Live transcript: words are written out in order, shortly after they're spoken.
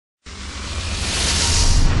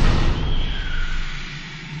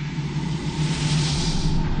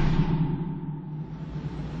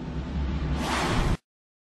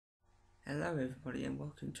Hello everybody and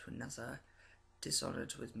welcome to another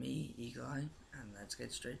Dishonored with me, Eagle Eye, and let's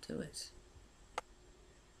get straight to it.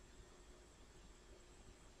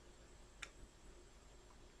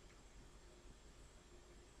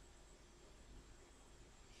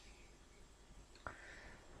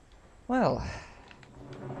 Well,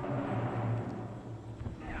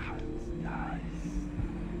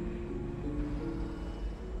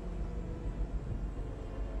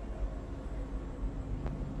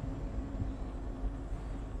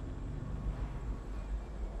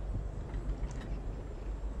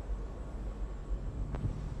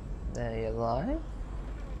 there you lie.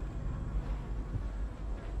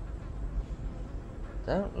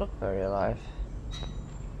 Don't look very alive.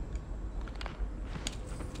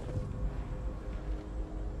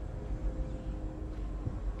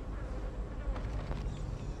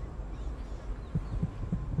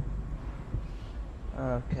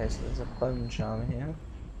 Okay, so there's a bone charm here.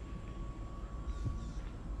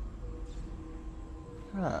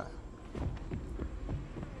 Huh.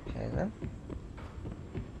 Okay then.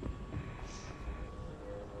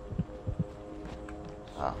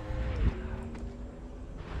 Ah.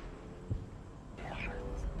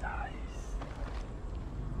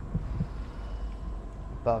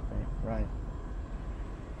 Balcony, right.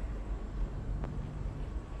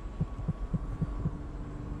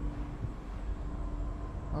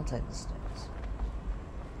 I'll take the stairs.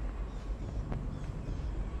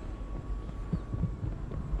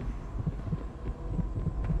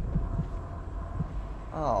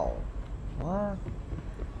 Oh, what?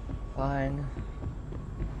 Fine.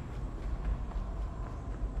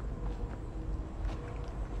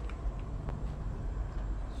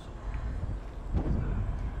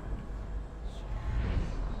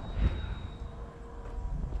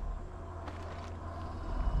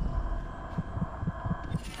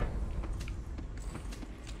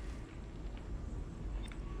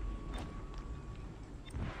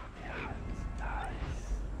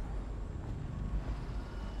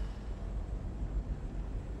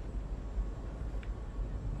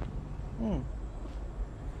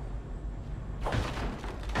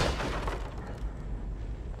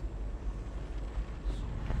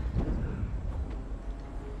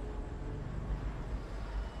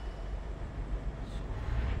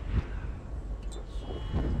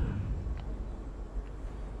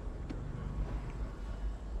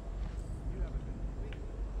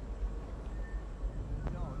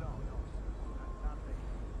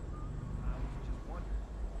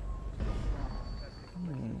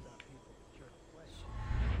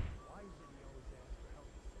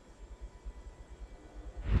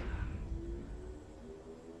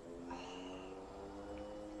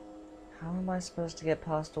 How am I supposed to get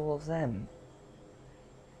past all of them?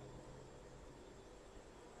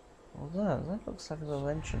 Although, that looks like a little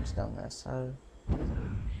entrance down there, so...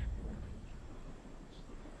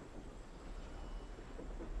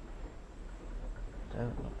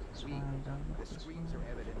 Don't look this way, don't look this way.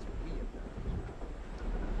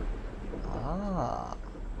 Ah!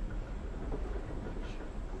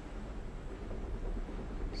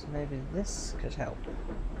 So maybe this could help.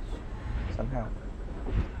 Somehow.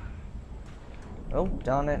 Oh,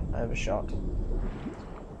 darn it, overshot.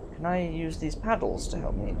 Can I use these paddles to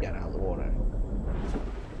help me get out of the water?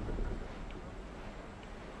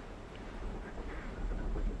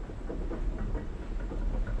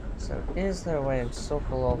 So, is there a way into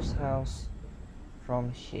Sokolov's house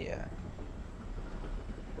from here?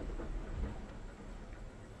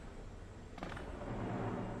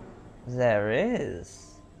 There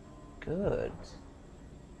is. Good.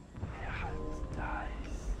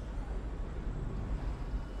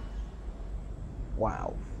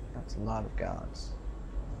 Wow, that's a lot of guards.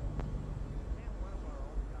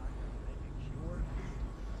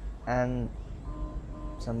 And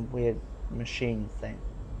some weird machine thing.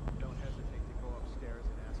 Don't hesitate to go upstairs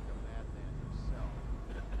and ask a madman himself.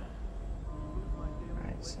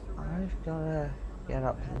 Right, so I've gotta get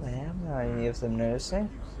up there without any of them noticing. You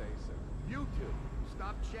say so. You two,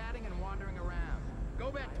 stop chatting and wandering around.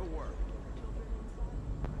 Go back to work.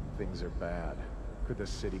 Things are bad. Could the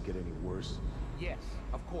city get any worse? Yes,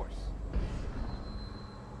 of course.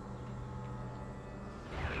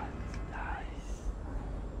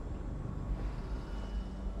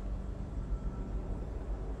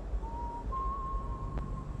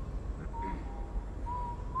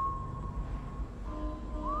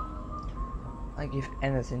 I give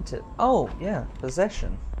anything to... Oh, yeah,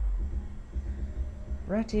 possession.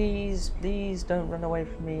 Ratties, please don't run away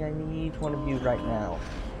from me. I need one of you right now.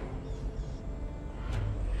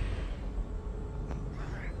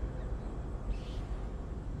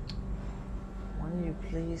 One of you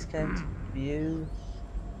please get view.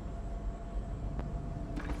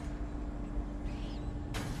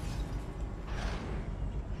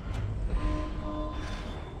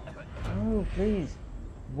 Oh, please.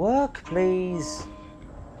 Work, please.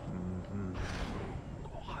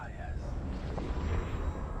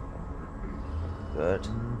 Good.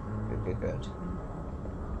 Good.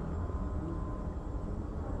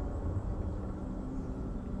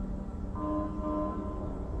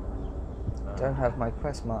 Don't have my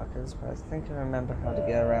quest markers, but I think I remember how to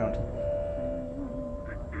get around.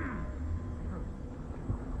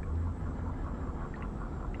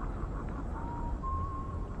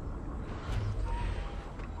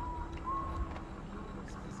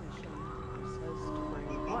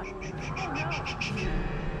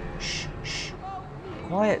 Shh, shh.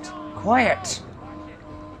 Quiet, quiet!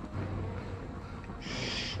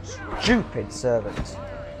 Stupid servant.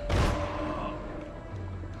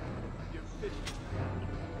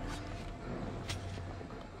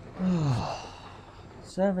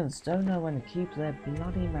 Servants don't know when to keep their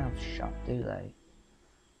bloody mouths shut, do they?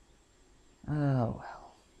 Oh well.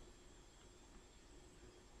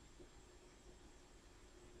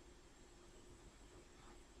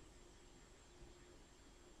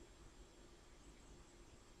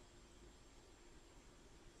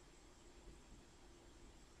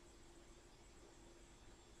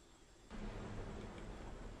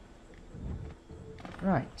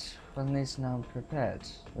 Right, well, these are now prepared.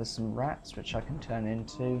 There's some rats which I can turn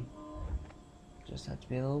into. Just have to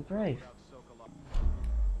be a little brave. Without Sokovo,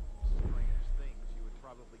 strange things, you would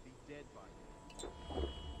probably be dead by now.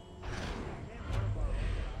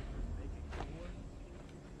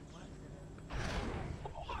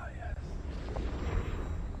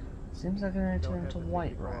 Seems like I'm going to turn into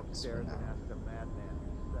white rats for And now. ask the madman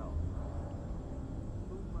himself.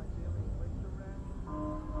 Who's my daily elixir rat?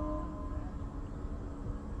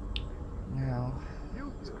 Now,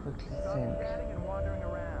 let's quickly Stop think. chatting and wandering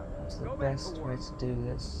around. What's the Go back best to way work. to do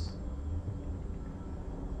this?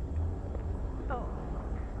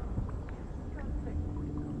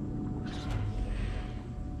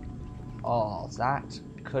 Oh, that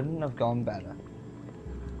couldn't have gone better.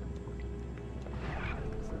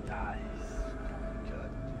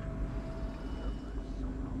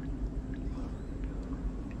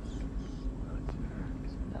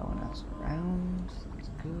 No one else around. That's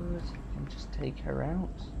good. I can just take her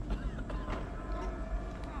out.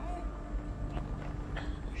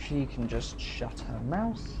 She can just shut her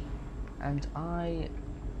mouth, and I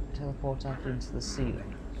teleport up into the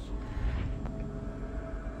ceiling.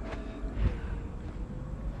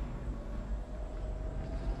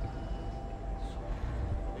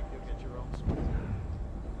 Think you'll get your own spot?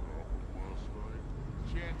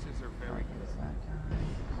 Chances are very good. There's that guy.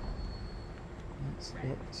 That's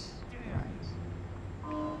it. Right.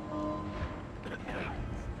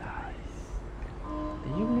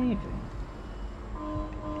 Are you leaving?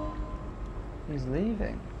 He's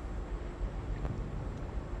leaving.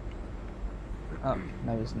 Oh,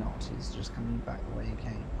 no he's not. He's just coming back the way he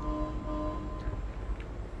came.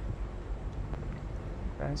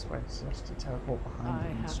 Best way is just to teleport behind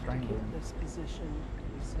him and strangle him. This position,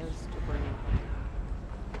 he says to bring.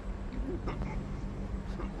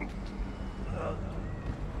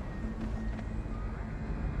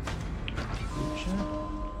 Future.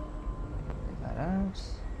 Get that out.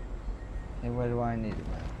 Okay, where do I need it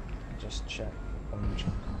then? Just check on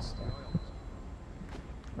junk and stuff.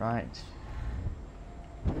 Right.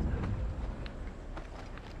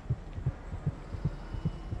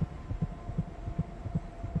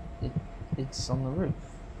 It's on the roof.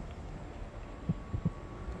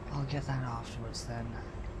 I'll get that afterwards then.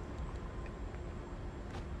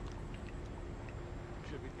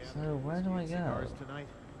 Should be So where do I go? Cigars tonight?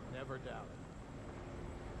 Never doubt it.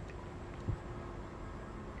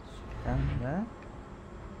 Down there?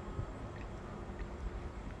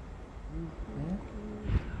 Yeah.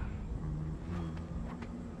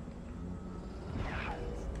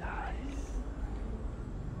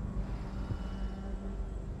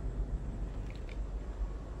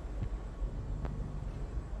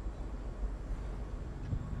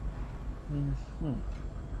 Mm-hmm.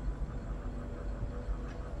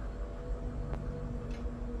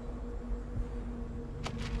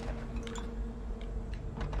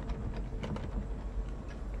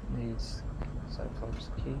 Needs Sokov's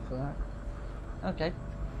key for that. Okay.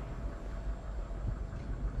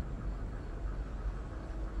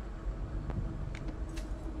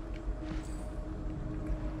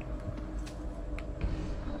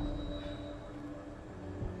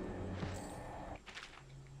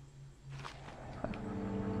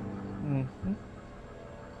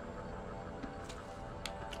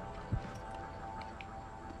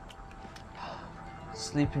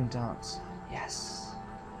 sleeping darts. Yes.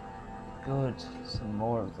 Good. Some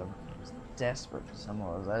more of them. I was desperate for some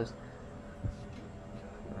more of those.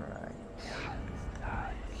 Right.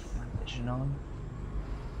 Keep my vision on.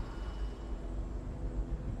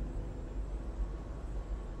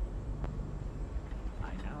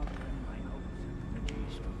 I now turn my hopes and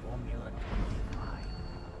energies to Formula 25,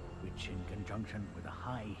 which in conjunction with a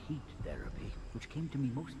high heat therapy, which came to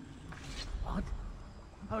me most... What?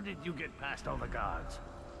 How did you get past all the guards?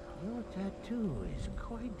 Your tattoo is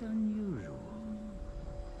quite unusual.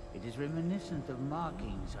 It is reminiscent of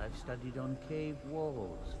markings I've studied on cave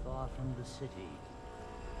walls far from the city.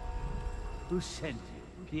 Who sent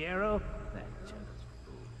you? Piero? That jealous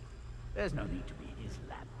fool. There's no need to be his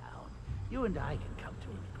laphound. You and I can come to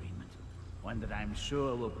an agreement. One that I'm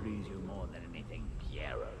sure will please you more than anything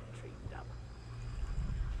Piero dreamed up.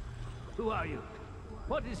 Who are you?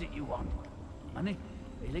 What is it you want? Money?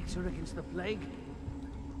 Elixir against the plague?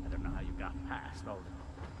 I don't know how you got past all the...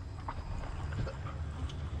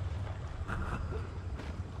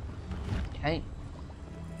 Okay.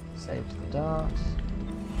 Save the darts.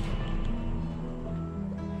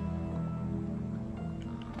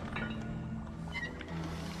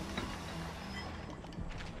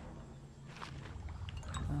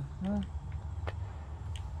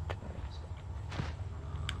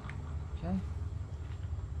 Okay.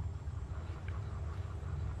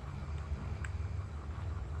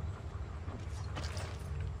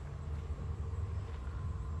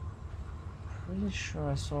 Pretty sure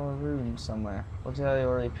I saw a rune somewhere. Or did I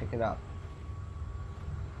already pick it up?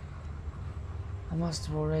 I must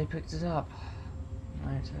have already picked it up.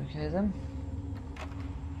 Right, okay then.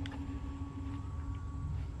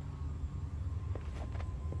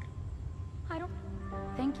 I don't...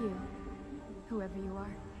 Thank you, whoever you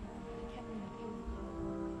are.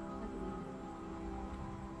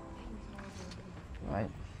 Right.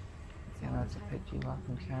 Gonna have to pick you up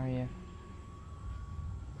and carry you.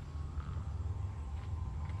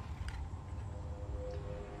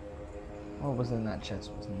 What was in that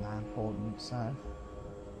chest wasn't that important, so...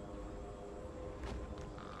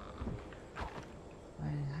 I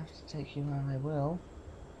have to take you and I will.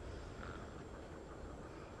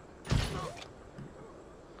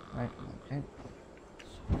 Right, okay.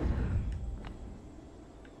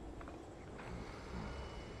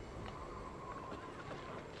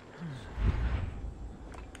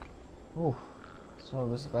 Oh, so I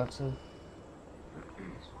was about to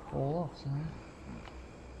fall off, so...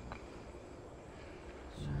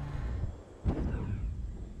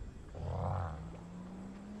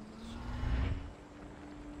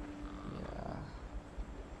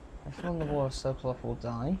 If on the wall, Sokovo will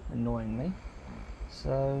die, annoyingly.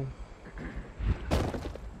 So...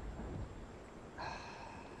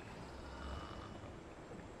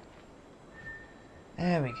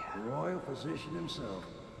 There we go. The royal physician himself.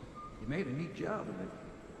 He made a neat job of it.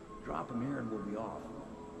 Drop him here and we'll be off.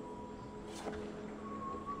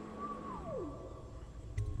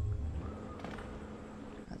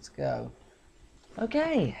 Let's go.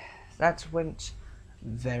 Okay, that went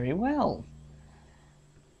very well.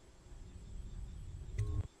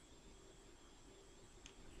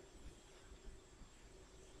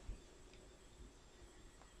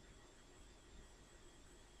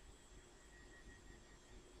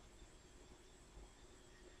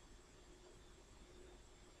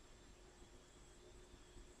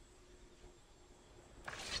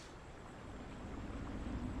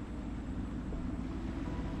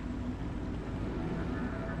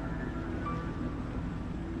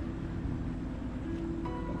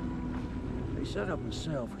 They set up a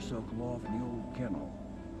cell for Sokolov in the old kennel.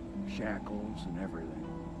 Shackles and everything.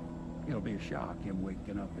 It'll be a shock, him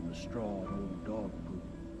waking up in the straw and old dog poop.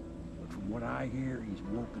 But from what I hear, he's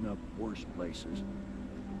woken up worse places.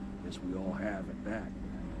 Guess we all have at that.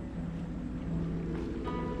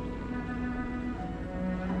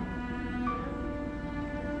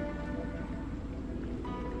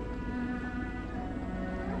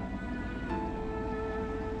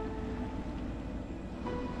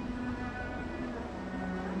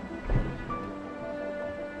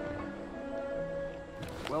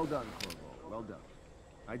 Well done, Corvo. Well done.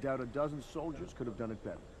 I doubt a dozen soldiers could have done it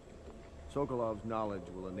better. Sokolov's knowledge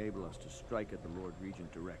will enable us to strike at the Lord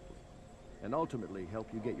Regent directly, and ultimately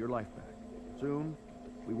help you get your life back. Soon,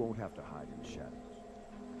 we won't have to hide in the shadows.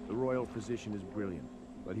 The royal physician is brilliant,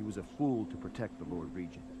 but he was a fool to protect the Lord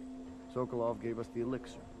Regent. Sokolov gave us the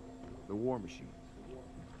elixir, the war machine.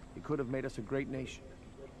 He could have made us a great nation.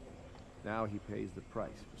 Now he pays the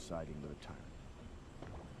price for siding with a tyrant.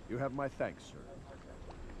 You have my thanks, sir.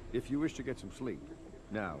 If you wish to get some sleep,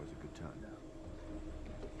 now is a good time.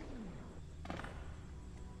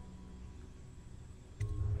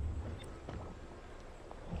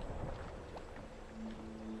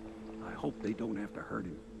 they don't have to hurt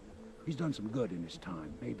him. He's done some good in his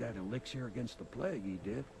time. Made that elixir against the plague, he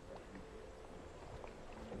did.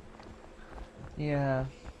 Yeah.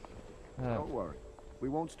 Don't worry. We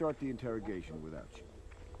won't start the interrogation without you.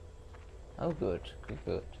 Oh, good.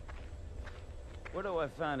 Good. Where do I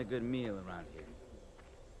find a good meal around here?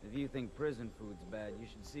 If you think prison food's bad, you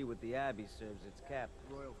should see what the Abbey serves its captives.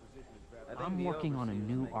 Royal physician is I think I'm the working on a overseers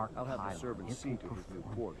new make- I'll have the archive. servants see to his new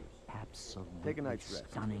quarters. Absolutely Take a night's rest,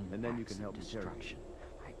 stunning and then you acts can of help interrogate. destruction,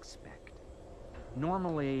 I expect.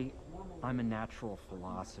 Normally, I'm a natural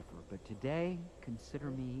philosopher, but today, consider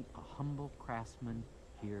me a humble craftsman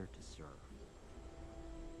here to serve.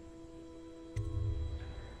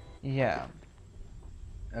 Yeah.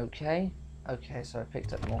 Okay, so I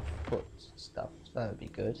picked up more foot stuff, so that would be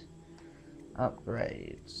good.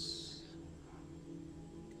 Upgrades.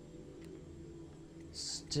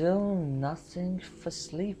 Still nothing for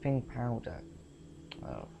sleeping powder.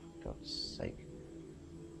 Oh, for God's sake.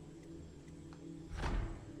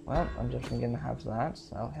 Well, I'm definitely going to have that,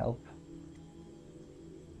 that'll help.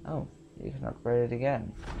 Oh, you can upgrade it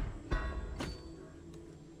again.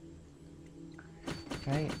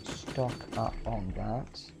 Okay, stock up on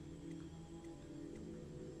that.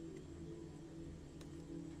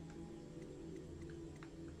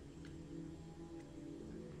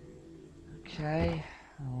 Okay,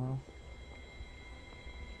 oh well.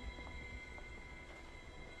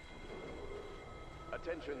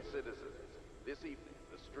 Attention citizens. This evening,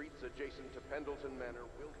 the streets adjacent to Pendleton Manor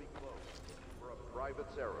will be closed for a private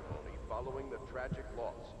ceremony following the tragic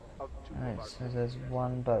loss of two of Alright, our... so there's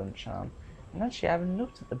one bone charm. And actually, I haven't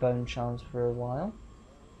looked at the bone charms for a while.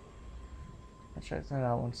 I'll check that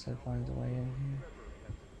out once I find a way in here.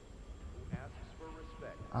 who asks for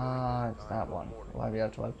respect Ah, during it's this that time of one. mourning. Well, I'll be able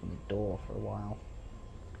to open the door for a while.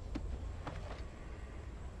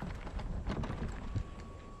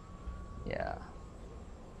 Yeah.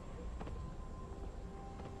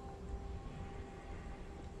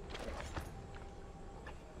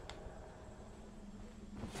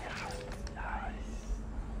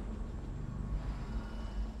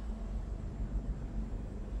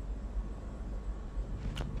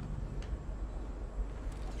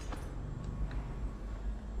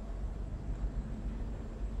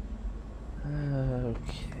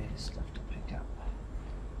 Okay, stuff to pick up.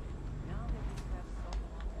 Now that we have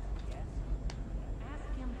Sokolov's guest, ask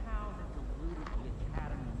him how the deluded the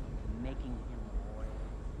Academy into making him royal.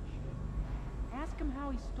 Ask him how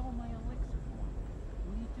he stole my elixir for me.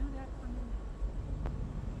 Will you do that for me?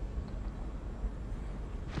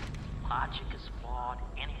 Logic is flawed,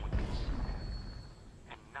 anyone can see that.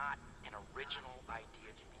 And not an original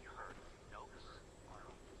idea to be heard. Notes are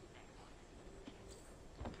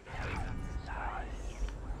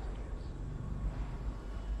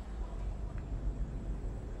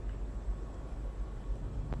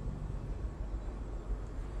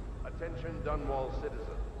Attention Dunwall citizens.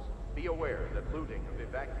 Be aware that looting of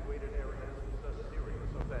evacuated areas is a serious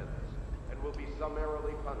offense and will be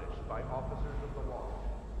summarily punished by officers of the law.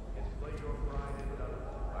 Display your pride in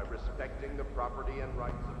Dunwall by respecting the property and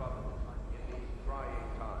rights of others in these trying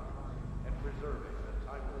times and preserving the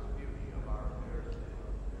timeless beauty of our fair city.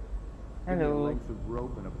 Give me a Hello. length of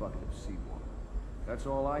rope and a bucket of seawater. That's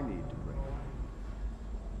all I need to bring it.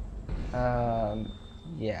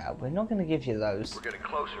 Yeah, we're not going to give you those. We're getting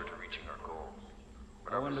closer to reaching our goals.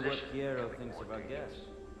 But I our wonder what position is Piero becoming thinks more of our dangerous. guests.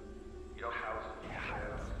 You know, houses and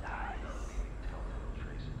sheds, leaving telltale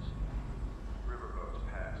traces. Riverboats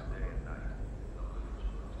pass day and night. The looters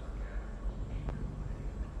roast our cabins.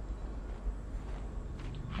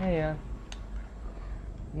 Hey,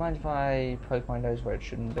 mind if I poke my nose where it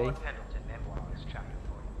shouldn't be? Lord Pendleton memoir this chapter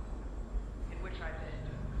for you, in which I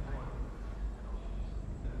lived before.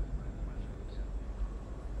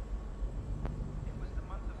 It was the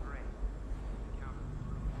month of rain.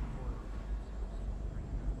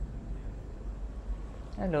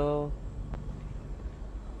 Hello.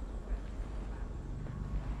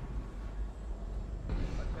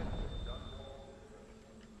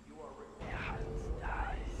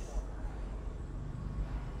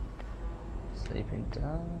 Sleeping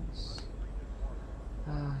dogs.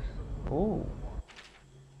 Oh.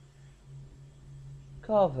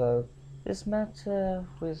 Carvo, this matter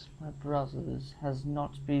with my brothers has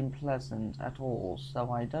not been pleasant at all,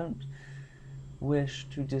 so I don't wish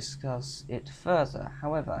to discuss it further.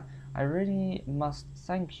 However, I really must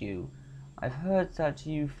thank you. I've heard that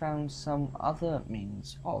you found some other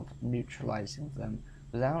means of neutralizing them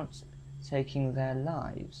without taking their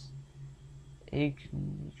lives.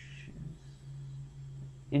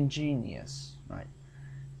 Ingenious, right.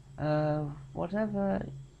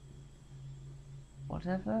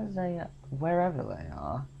 whatever wherever they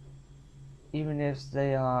are, even if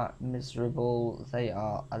they are miserable, they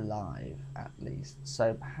are alive at least.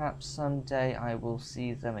 So perhaps someday I will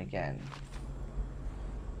see them again.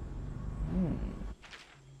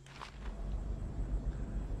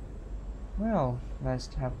 Well, nice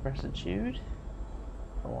to have gratitude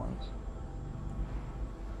for once.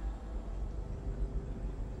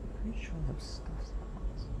 Pretty sure I've stuffed that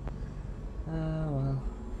once. Well.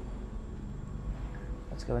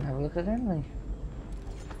 Let's go and have a look at Emily.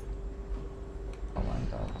 Oh my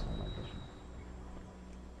god, oh my gosh.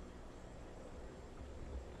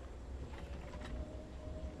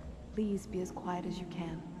 Please be as quiet as you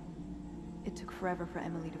can. It took forever for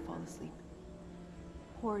Emily to fall asleep.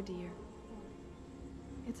 Poor dear.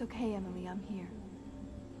 It's okay, Emily, I'm here.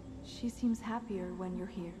 She seems happier when you're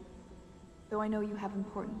here. Though I know you have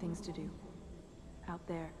important things to do. Out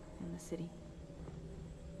there, in the city.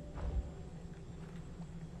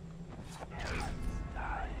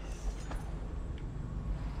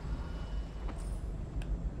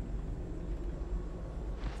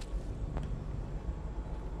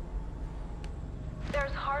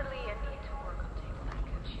 There's hardly a need to work on table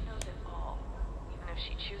etiquette. She knows it all, even if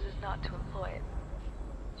she chooses not to employ it.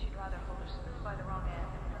 She'd rather hold her spoon by the wrong end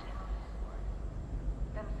and pretend to snore.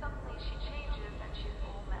 Then suddenly she changes and she's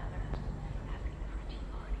all manners, asking for a tea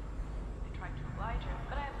party. I tried to oblige her,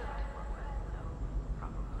 but I have little to work with. No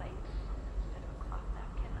proper plates. Instead of a cloth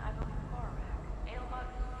napkin, I've a bar rack, ale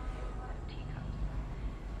mugs, instead of teacups.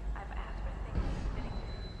 I've asked for things fitting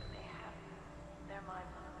me, but they haven't. They're my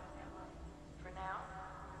mother. For now,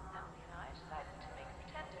 Emily and I decided to make a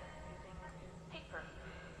pretender using paper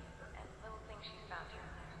and little things she's found here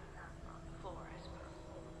on the floor, I suppose.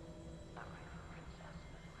 Not right for a princess,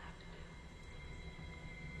 but it'll have to do.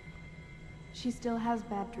 She still has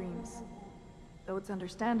bad dreams, though it's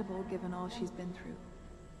understandable given all she's been through.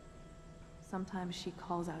 Sometimes she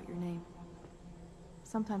calls out your name.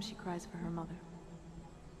 Sometimes she cries for her mother.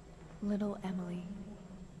 Little Emily.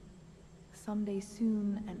 Someday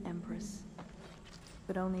soon an empress,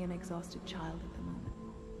 but only an exhausted child at the moment.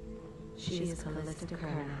 She is Callista Kerr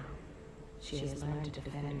now. She has learned to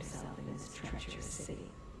defend herself in this treacherous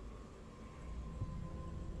city.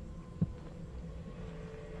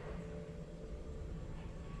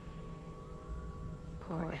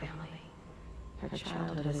 Poor Emily. Her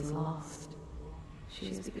childhood is lost. She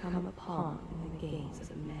has become a pawn in the games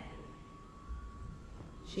of men.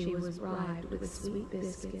 She was bribed with sweet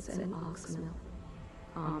biscuits and ox milk,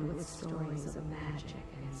 armed with stories of magic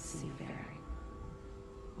and seafaring,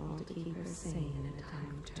 all to keep her sane in a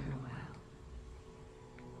time of turmoil.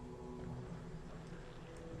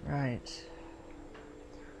 Right.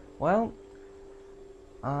 Well,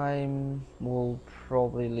 I will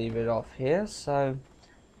probably leave it off here, so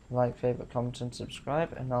like, favorite, comment and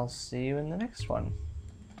subscribe, and I'll see you in the next one.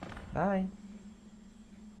 Bye.